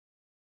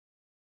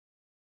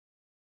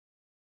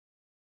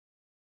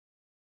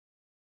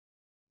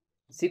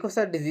Sickle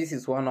cell disease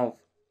is one of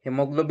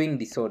hemoglobin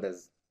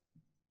disorders,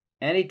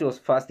 and it was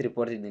first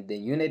reported in the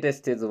United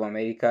States of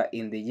America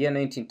in the year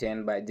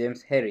 1910 by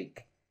James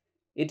Herrick.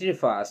 It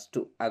refers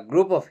to a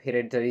group of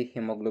hereditary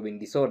hemoglobin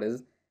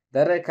disorders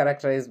that are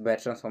characterized by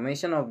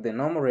transformation of the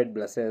normal red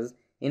blood cells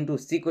into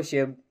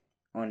sickle-shaped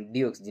on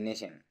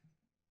deoxygenation.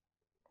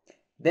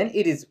 Then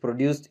it is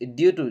produced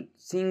due to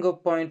single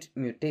point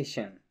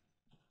mutation.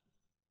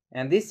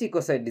 And this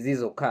sickle cell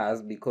disease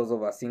occurs because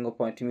of a single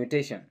point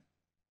mutation.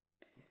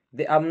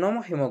 The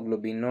abnormal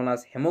hemoglobin, known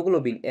as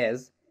haemoglobin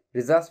S,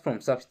 results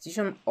from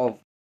substitution of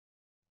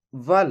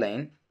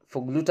valine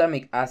for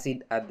glutamic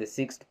acid at the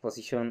 6th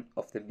position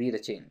of the beta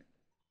chain.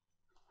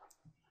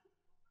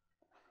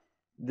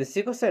 The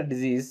sickle cell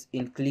disease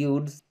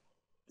includes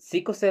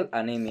sickle cell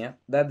anemia,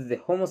 that is the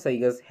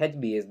homozygous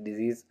HbS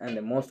disease and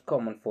the most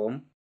common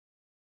form,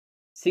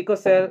 sickle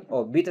cell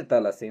or beta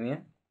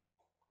thalassemia,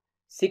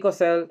 sickle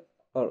cell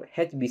or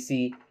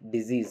HBC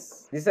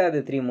disease. These are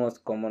the three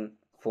most common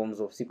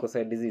forms of sickle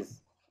cell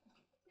disease.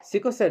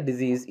 Sickle cell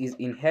disease is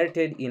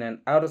inherited in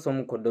an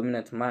autosomal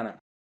codominant manner,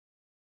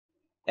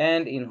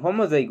 and in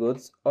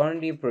homozygotes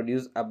only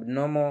produce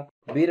abnormal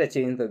beta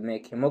chains that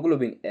make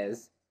hemoglobin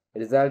S,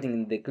 resulting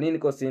in the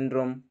clinical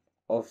syndrome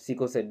of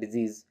sickle cell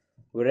disease,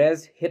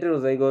 whereas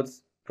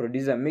heterozygotes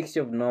produce a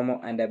mixture of normal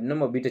and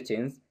abnormal beta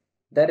chains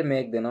that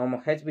make the normal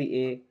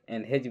HbA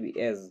and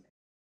HbS,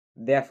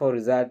 therefore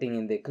resulting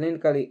in the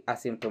clinically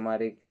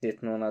asymptomatic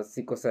state known as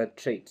sickle cell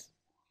trait.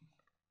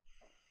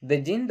 The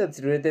gene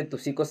that's related to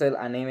sickle cell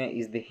anemia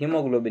is the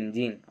hemoglobin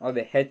gene, or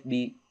the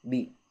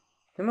HbB.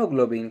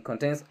 Hemoglobin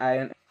contains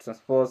iron and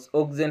transports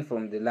oxygen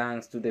from the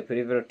lungs to the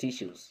peripheral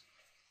tissues.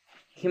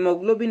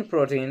 Hemoglobin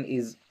protein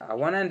is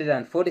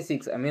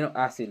 146 amino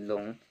acid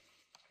long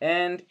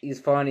and is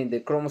found in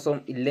the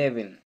chromosome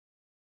 11.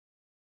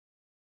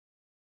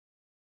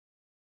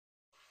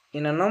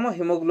 In a normal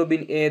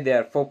hemoglobin A,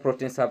 there are 4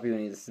 protein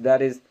subunits,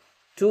 that is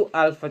 2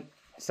 alpha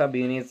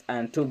subunits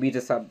and 2 beta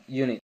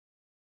subunits.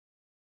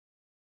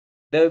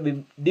 There will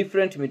be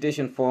different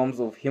mutation forms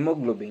of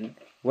hemoglobin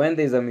when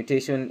there is a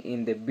mutation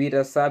in the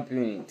beta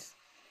subunit,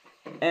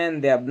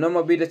 and the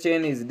abnormal beta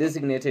chain is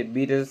designated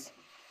beta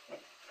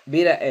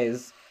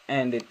S,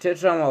 and the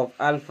tetramer of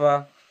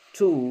alpha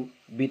 2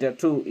 beta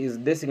 2 is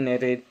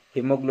designated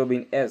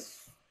hemoglobin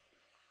S.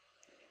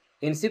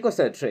 In sickle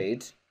cell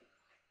trait,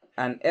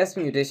 an S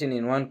mutation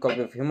in one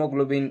copy of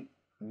hemoglobin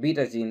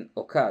beta gene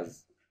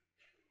occurs,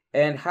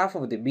 and half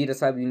of the beta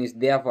subunits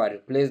therefore are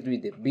replaced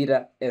with the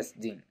beta S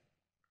gene.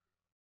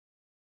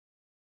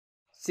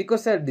 Sickle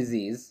cell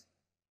disease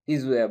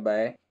is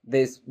whereby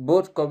there is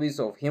both copies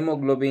of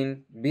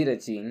hemoglobin beta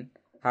gene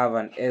have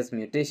an S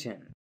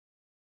mutation,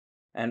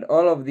 and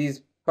all of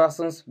these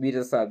persons' beta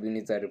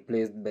subunits are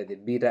replaced by the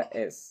beta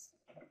S.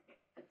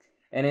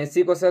 And in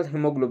sickle cell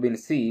hemoglobin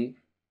C,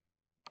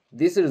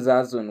 this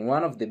results when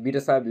one of the beta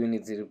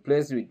subunits is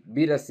replaced with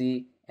beta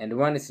C and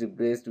one is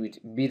replaced with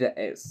beta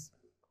S.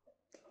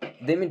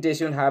 The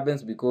mutation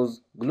happens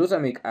because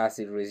glutamic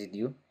acid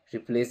residue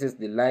replaces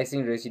the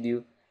lysine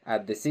residue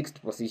at the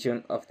 6th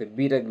position of the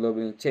beta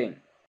globin chain.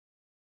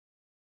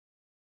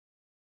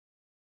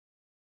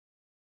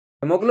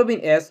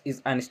 Hemoglobin S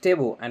is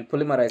unstable and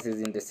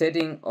polymerizes in the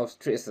setting of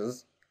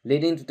stresses,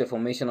 leading to the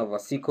formation of a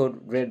sickled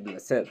red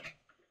blood cell.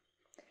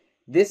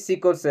 These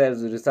sickled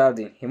cells result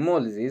in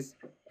hemolysis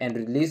and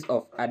release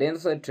of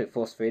adenosine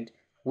triphosphate,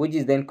 which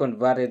is then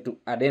converted to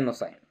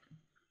adenosine.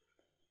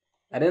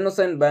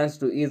 Adenosine binds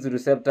to its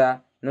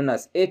receptor known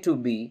as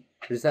A2B,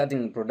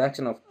 resulting in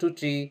production of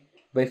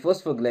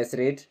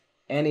 2,3-biphosphoglycerate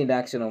and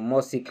induction of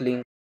more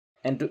sickling,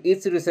 and to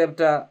its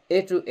receptor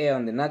A2A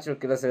on the natural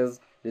killer cells,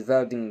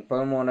 resulting in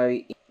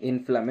pulmonary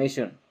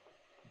inflammation.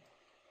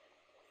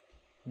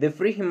 The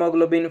free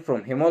hemoglobin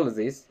from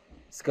hemolysis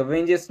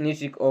scavenges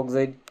nitric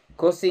oxide,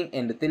 causing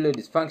endothelial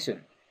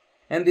dysfunction,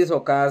 and this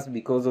occurs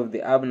because of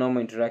the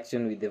abnormal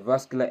interaction with the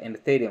vascular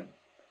endothelium.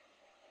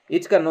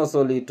 It can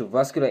also lead to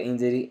vascular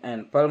injury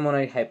and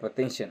pulmonary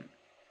hypertension.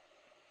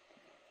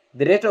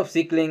 The rate of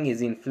sickling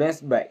is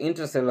influenced by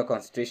intracellular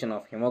concentration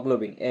of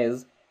hemoglobin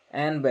S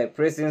and by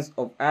presence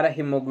of other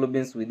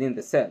hemoglobins within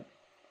the cell,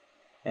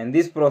 and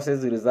this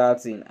process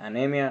results in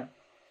anemia,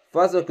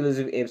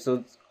 vaso-occlusive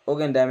episodes,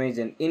 organ damage,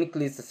 and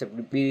increased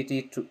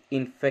susceptibility to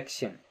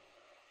infection.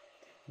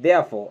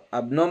 Therefore,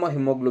 abnormal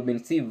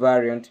hemoglobin C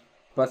variant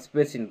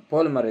participates in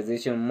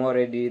polymerization more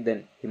readily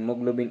than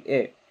hemoglobin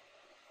A,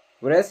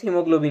 whereas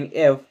hemoglobin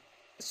F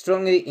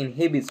strongly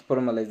inhibits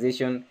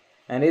polymerization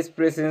and its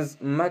presence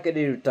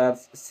markedly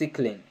retards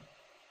sickling.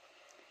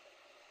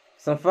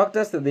 Some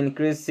factors that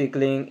increase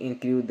sickling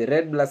include the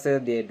red blood cell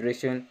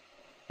dehydration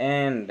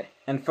and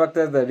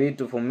factors that lead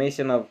to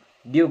formation of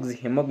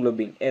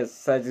deoxyhemoglobin S,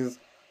 such as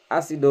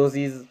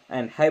acidosis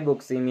and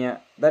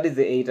hypoxemia, that is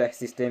the either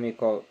systemic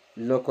or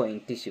local in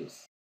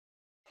tissues.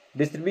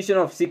 Distribution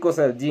of sickle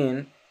cell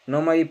gene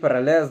normally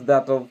parallels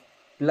that of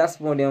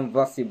Plasmodium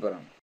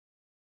falciparum.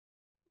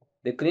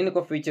 The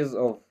clinical features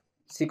of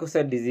sickle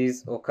cell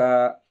disease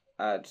occur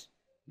at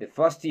the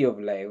first year of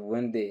life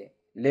when the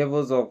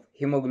levels of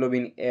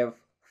hemoglobin F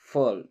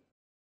fall.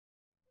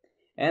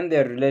 and they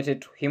are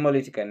related to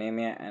hemolytic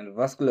anemia and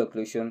vascular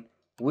occlusion,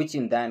 which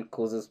in turn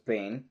causes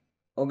pain,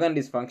 organ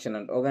dysfunction,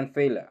 and organ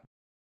failure.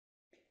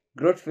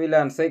 Growth failure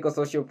and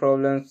psychosocial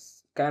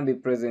problems can be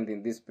present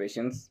in these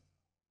patients.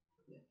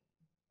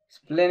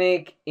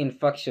 Splenic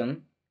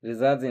infection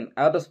results in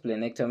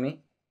autosplenectomy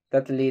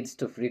that leads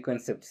to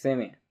frequent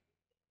septicemia.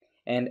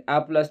 And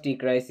aplasty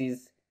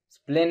crisis,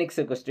 splenic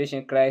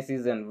sequestration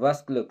crisis, and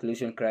vascular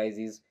occlusion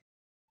crisis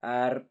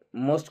are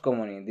most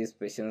common in these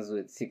patients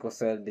with sickle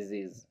cell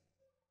disease.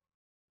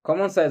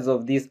 Common signs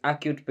of these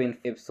acute pain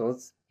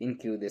episodes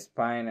include the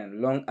spine and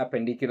long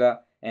appendicular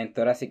and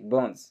thoracic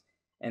bones,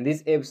 and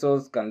these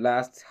episodes can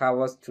last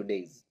hours to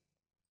days.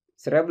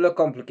 Cerebral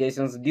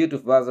complications due to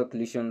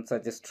vasocclusion,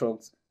 such as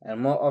strokes, are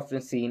more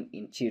often seen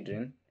in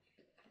children.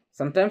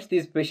 Sometimes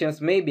these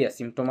patients may be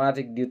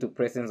asymptomatic due to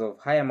presence of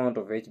high amount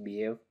of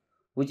HbF,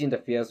 which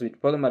interferes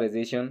with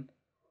polymerization,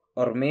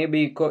 or may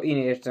be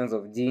co-inheritance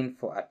of gene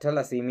for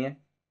thalassemia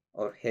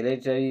or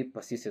hereditary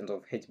persistence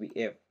of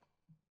HbF.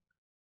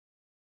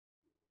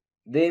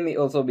 They may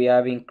also be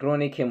having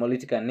chronic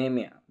hemolytic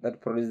anemia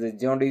that produces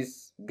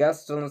jaundice,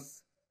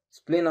 gallstones,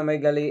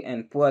 splenomegaly,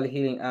 and poorly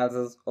healing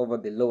ulcers over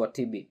the lower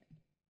tibia.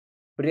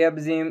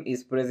 Priapism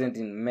is present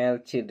in male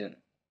children.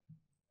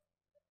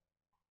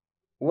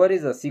 What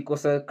is a sickle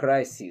cell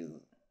crisis?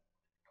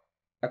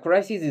 A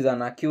crisis is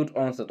an acute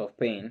onset of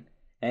pain,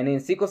 and in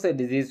sickle cell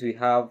disease we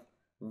have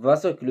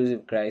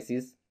vaso-occlusive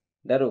crisis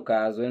that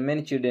occurs when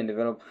many children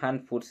develop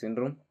hand-foot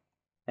syndrome,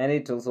 and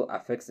it also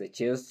affects the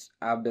chest,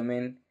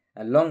 abdomen,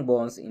 and long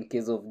bones in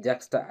case of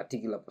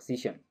juxta-articular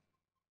position.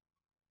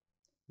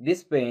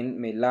 This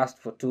pain may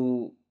last for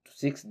 2 to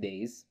 6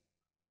 days,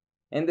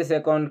 and the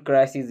second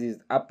crisis is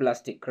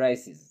aplastic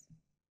crisis.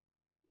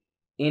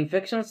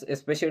 Infections,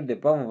 especially the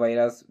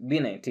parvovirus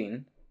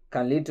B19,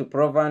 can lead to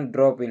profound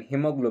drop in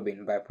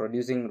haemoglobin by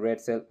producing red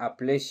cell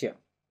aplasia.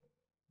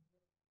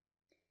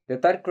 The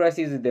third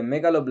crisis is the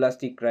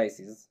megaloblastic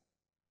crisis,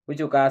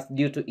 which occurs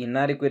due to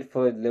inadequate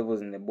folate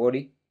levels in the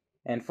body,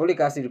 and folic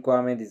acid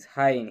requirement is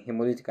high in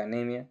hemolytic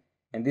anemia,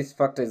 and this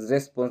factor is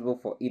responsible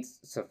for its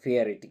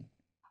severity.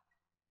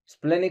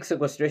 Splenic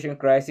sequestration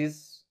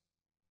crisis.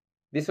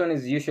 This one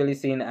is usually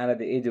seen under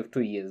the age of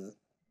 2 years,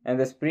 and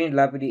the spleen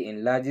rapidly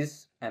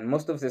enlarges and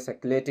most of the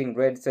circulating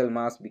red cell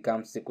mass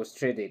becomes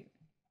sequestrated.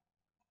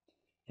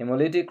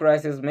 Hemolytic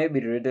crisis may be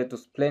related to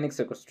splenic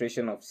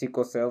sequestration of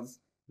sickle cells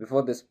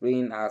before the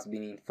spleen has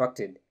been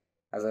infected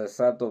as a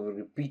result of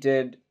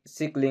repeated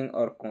sickling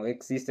or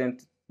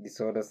coexistent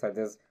disorders such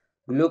as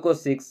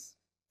glucose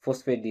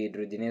 6-phosphate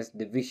dehydrogenase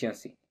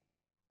deficiency.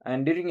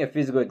 And during a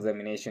physical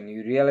examination,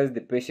 you realize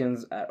the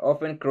patients are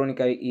often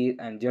chronically ill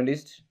and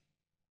jaundiced.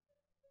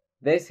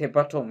 There is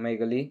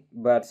hepatomegaly,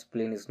 but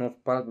spleen is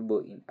not palpable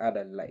in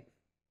adult life.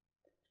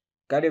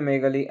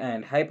 Cardiomegaly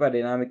and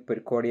hyperdynamic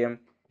pericardium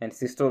and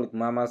systolic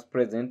murmurs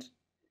present,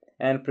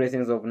 and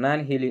presence of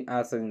non-healing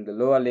ulcers in the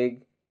lower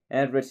leg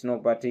and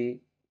retinopathy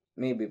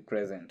may be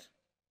present.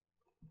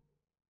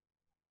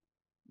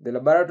 The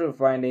laboratory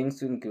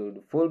findings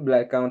include full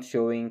blood count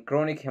showing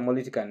chronic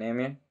hemolytic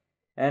anemia,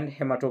 and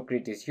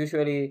hematocrit is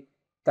usually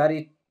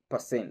 30%.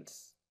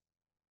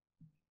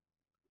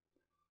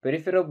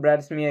 Peripheral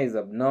blood smear is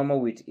abnormal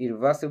with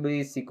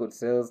irreversibly sickled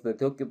cells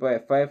that occupy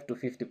 5 to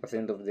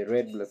 50% of the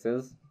red blood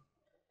cells,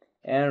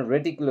 and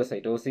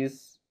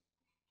reticulocytosis.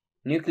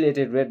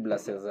 Nucleated red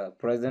blood cells are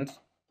present.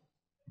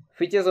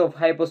 Features of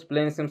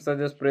hyposplenism such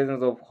as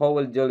presence of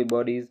Howell jolly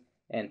bodies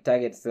and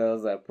target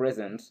cells are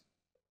present.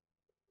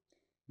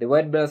 The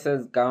white blood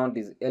cells count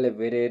is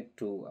elevated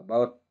to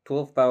about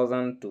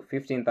 12,000 to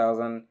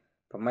 15,000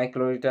 per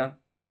microliter,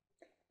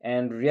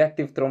 and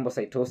reactive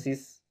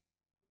thrombocytosis.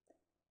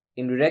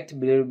 Indirect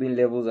bilirubin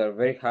levels are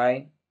very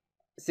high.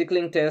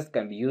 Sickling tests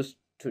can be used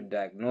to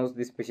diagnose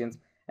these patients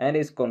and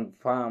is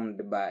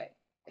confirmed by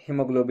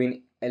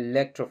hemoglobin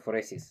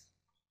electrophoresis.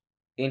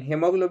 In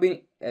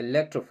hemoglobin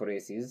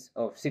electrophoresis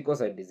of sickle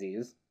cell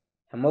disease,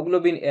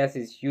 hemoglobin S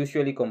is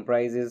usually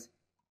comprises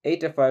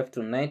 85 to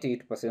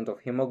 98% of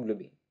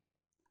hemoglobin.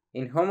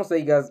 In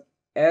homozygous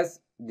S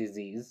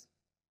disease,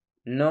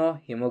 no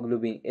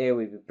hemoglobin A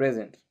will be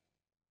present.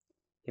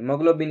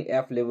 Hemoglobin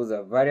F levels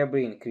are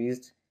variably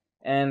increased,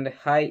 and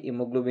high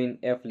hemoglobin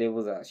F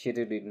levels are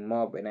associated with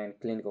more benign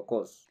clinical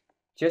course.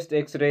 Chest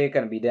X-ray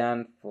can be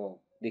done for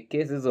the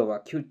cases of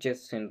acute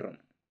chest syndrome.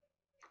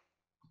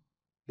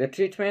 The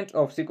treatment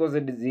of sickle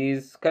cell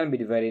disease can be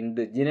divided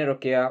into general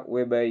care,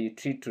 whereby you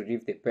treat to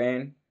relieve the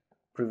pain,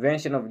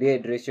 prevention of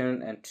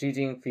dehydration, and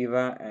treating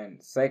fever and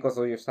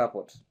psychosocial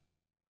support.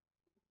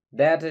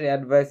 Dietary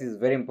advice is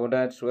very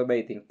important, whereby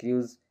it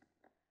includes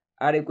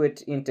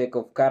adequate intake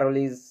of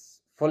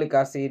calories, folic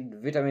acid,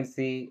 vitamin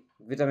C,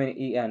 vitamin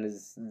E, and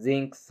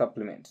zinc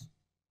supplement.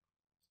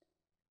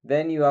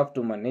 Then you have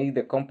to manage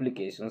the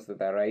complications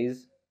that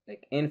arise,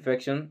 like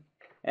infection,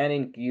 and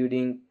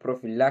including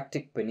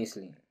prophylactic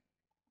penicillin,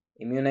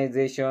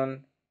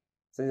 immunization,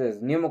 such as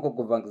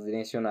pneumococcal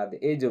vaccination at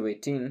the age of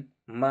 18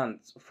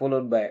 months,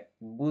 followed by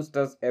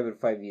boosters every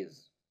 5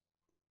 years.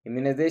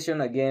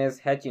 Immunization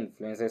against H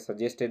influenza is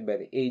suggested by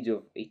the age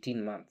of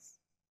 18 months.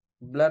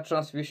 blood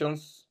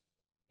transfusions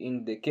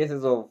in the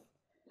cases of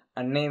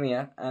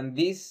anemia, and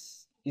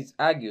this is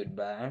argued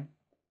by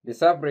the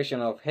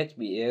suppression of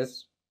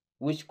HbS,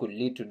 which could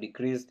lead to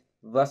decreased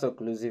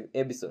vaso-occlusive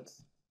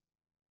episodes.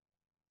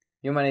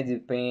 You manage the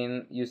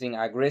pain using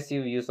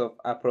aggressive use of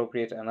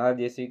appropriate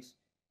analgesics,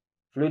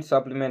 fluid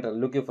supplement, and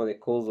looking for the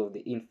cause of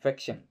the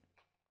infection.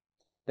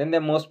 Then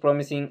the most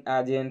promising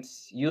agent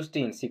used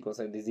in sickle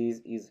cell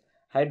disease is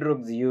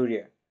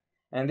hydroxyurea,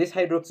 and this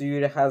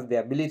hydroxyurea has the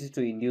ability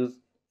to induce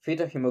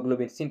fetal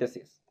hemoglobin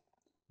synthesis.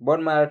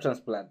 Bone marrow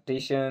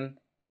transplantation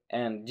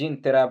and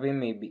gene therapy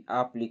may be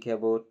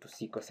applicable to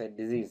sickle cell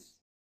disease.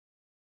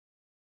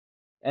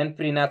 And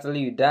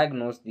prenatally, you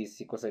diagnose this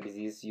sickle cell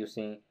disease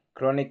using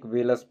chronic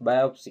villus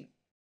biopsy.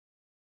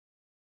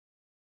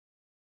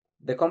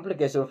 The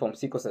complications from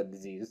sickle cell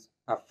disease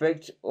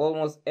affect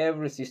almost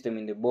every system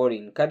in the body.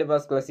 In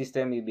cardiovascular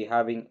system, you'll be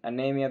having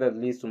anemia that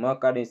leads to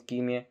myocardial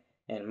ischemia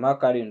and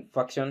myocardial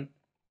infarction.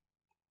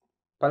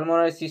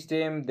 Pulmonary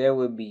system, there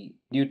will be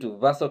due to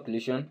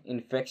vaso-occlusion,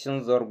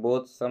 infections, or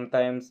both,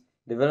 sometimes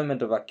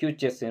development of acute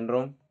chest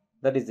syndrome,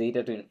 that is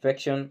either to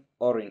infection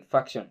or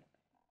infarction.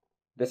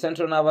 The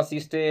central nervous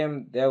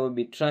system, there will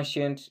be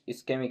transient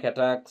ischemic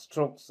attacks,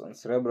 strokes, and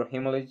cerebral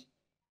hemorrhage.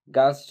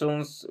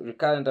 Gallstones,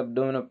 recurrent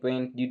abdominal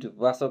pain due to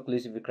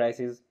vaso-occlusive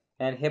crisis,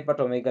 and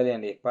hepatomegaly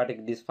and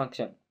hepatic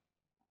dysfunction.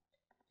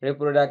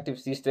 Reproductive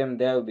system,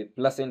 there will be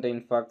placenta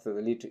infarcts that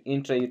lead to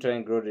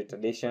intrauterine growth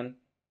retardation.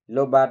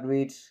 Low birth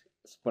weight,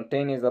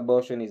 spontaneous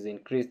abortion is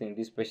increased in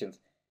these patients.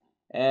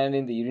 And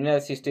in the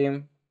urinary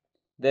system,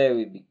 there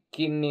will be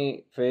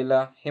kidney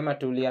failure,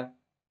 hematuria,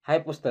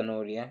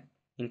 hypostanuria,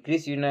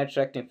 increased urinary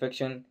tract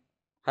infection,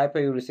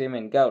 hyperuricemia,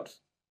 and gout.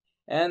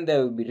 And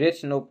there will be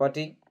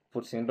retinopathy,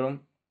 foot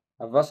syndrome,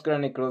 a vascular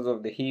necrosis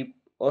of the hip,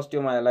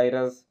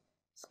 osteomyelitis,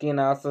 skin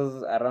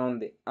ulcers around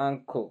the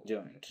ankle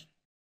joint.